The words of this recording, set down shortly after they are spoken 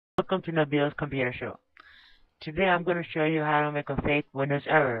Welcome to Nabil's Computer Show. Today I'm going to show you how to make a fake Windows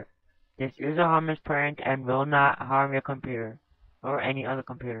error. This is a harmless prank and will not harm your computer or any other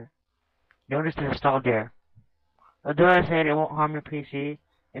computer. Notice it's installed there. Although I said it won't harm your PC,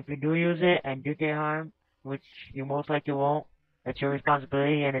 if you do use it and do get harmed, which you most likely won't, it's your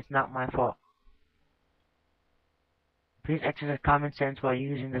responsibility and it's not my fault. Please exercise common sense while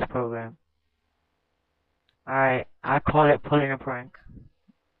using this program. Alright, I call it pulling a prank.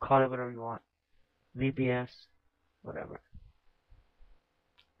 Call it whatever you want. VBS, whatever.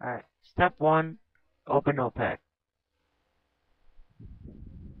 Alright, step 1, open Notepad.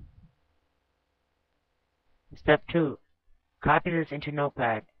 Step 2, copy this into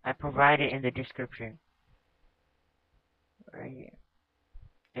Notepad. I provide it in the description. Right here.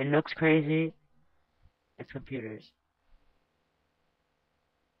 It looks crazy. It's computers.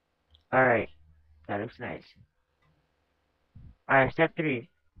 Alright, that looks nice. Alright, step 3.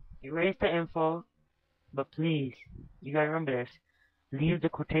 Erase the info, but please, you gotta remember this, leave the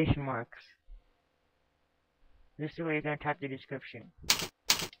quotation marks. This is where you're gonna type the description.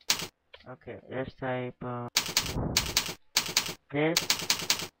 Okay, let's type, this.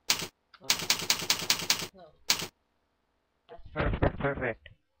 That's perfect.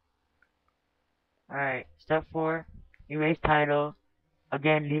 Alright, step 4, erase title.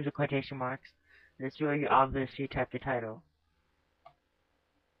 Again, leave the quotation marks. This is where you obviously type the title.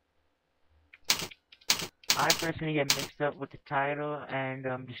 I personally get mixed up with the title and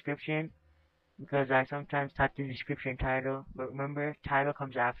description because I sometimes type the description title, but remember, title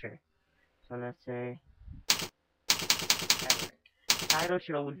comes after. So let's say title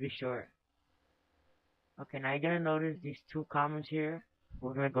should always be short. Okay, now you're gonna notice these 2 commas here.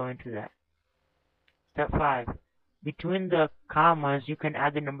 We're gonna go into that. Step 5. Between the commas, you can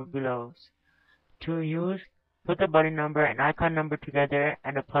add the number below. To use, put the button number and icon number together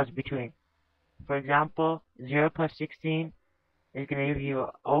and a plus between. For example, 0 plus 16 is going to give you an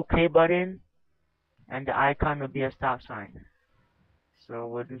OK button, and the icon will be a stop sign. So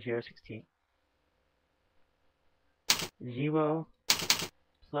we'll do 0, 16. 0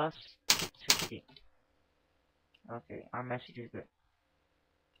 plus 16. Okay, our message is good.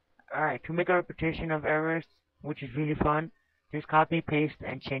 Alright, to make a repetition of errors, which is really fun, just copy, paste,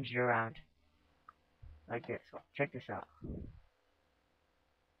 and change it around. Like this. So check this out.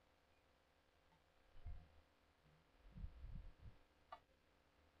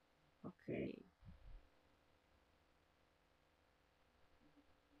 Okay.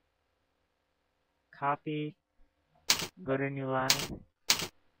 Copy, go to new line,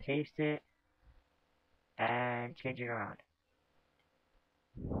 paste it, and change it around.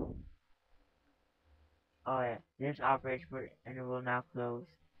 Oh yeah, this operates for and it will now close.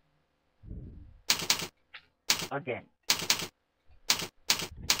 Again.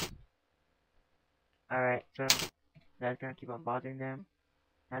 Alright, so that's gonna keep on bothering them.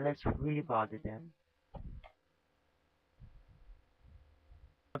 Now let's really bother them.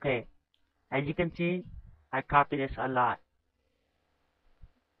 Okay, as you can see, I copy this a lot.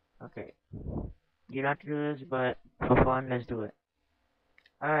 Okay, you don't have to do this, but for fun, let's do it.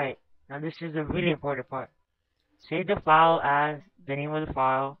 Alright, now this is a really important part. Save the file as the name of the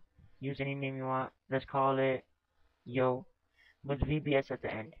file. Use any name you want. Let's call it yo with VBS at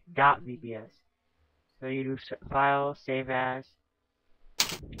the end. .vbs. So you do file, save as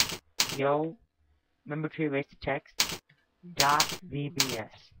yo. Remember to erase the text. .vbs.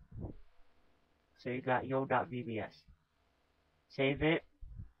 So you got yo.vbs. Save it.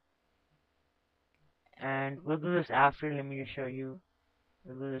 And we'll do this after. Let me just show you.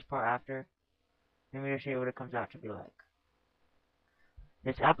 We'll do this part after. Let me just show you what it comes out to be like.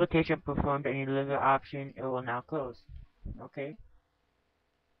 This application performed any deliver option. It will now close. Okay.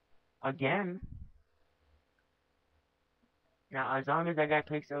 Again. Now, as long as that guy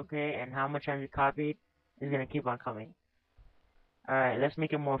clicks OK and how much times you copied, is going to keep on coming. Alright, let's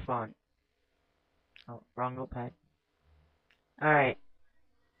make it more fun. Oh, wrong notepad. Alright.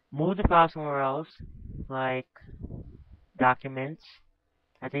 Move the file somewhere else, like Documents.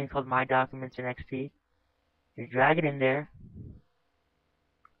 I think it's called My Documents in XP. You drag it in there.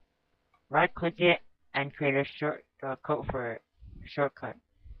 Right click it and create a short code for it. Shortcut.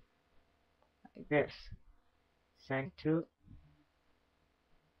 Like this. Send to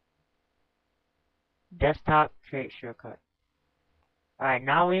Desktop, create shortcut. Alright,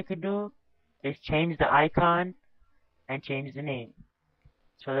 now what you can do is change the icon and change the name.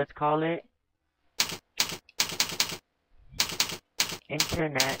 So let's call it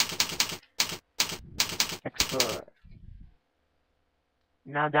Internet Explorer.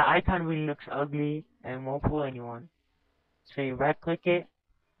 Now the icon really looks ugly and won't fool anyone. So you right click it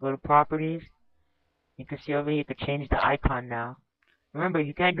Go to properties. You can see over here, you can change the icon now. Remember,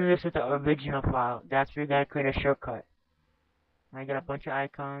 you can't do this with the original file. That's where you gotta create a shortcut. I got a bunch of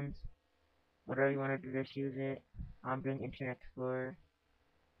icons. Whatever you want to do, just use it. I'm doing Internet Explorer.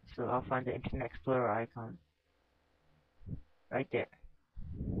 So I'll find the Internet Explorer icon. Right there.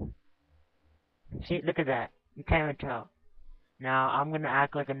 See, look at that. You can't even tell. Now, I'm gonna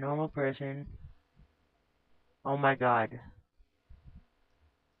act like a normal person. Oh my god.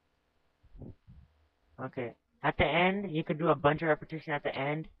 Okay. At the end, you could do a bunch of repetition at the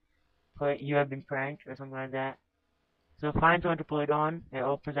end. Put, you have been pranked, or something like that. So find someone to put it on. It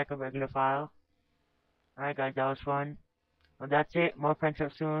opens like a regular file. Alright guys, that was fun. Well, that's it. More pranks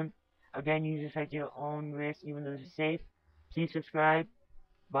up soon. Again, use this at your own risk, even though this is safe. Please subscribe.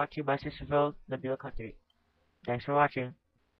 Brought to you by Sisterville, Nabil, Khatri. Thanks for watching.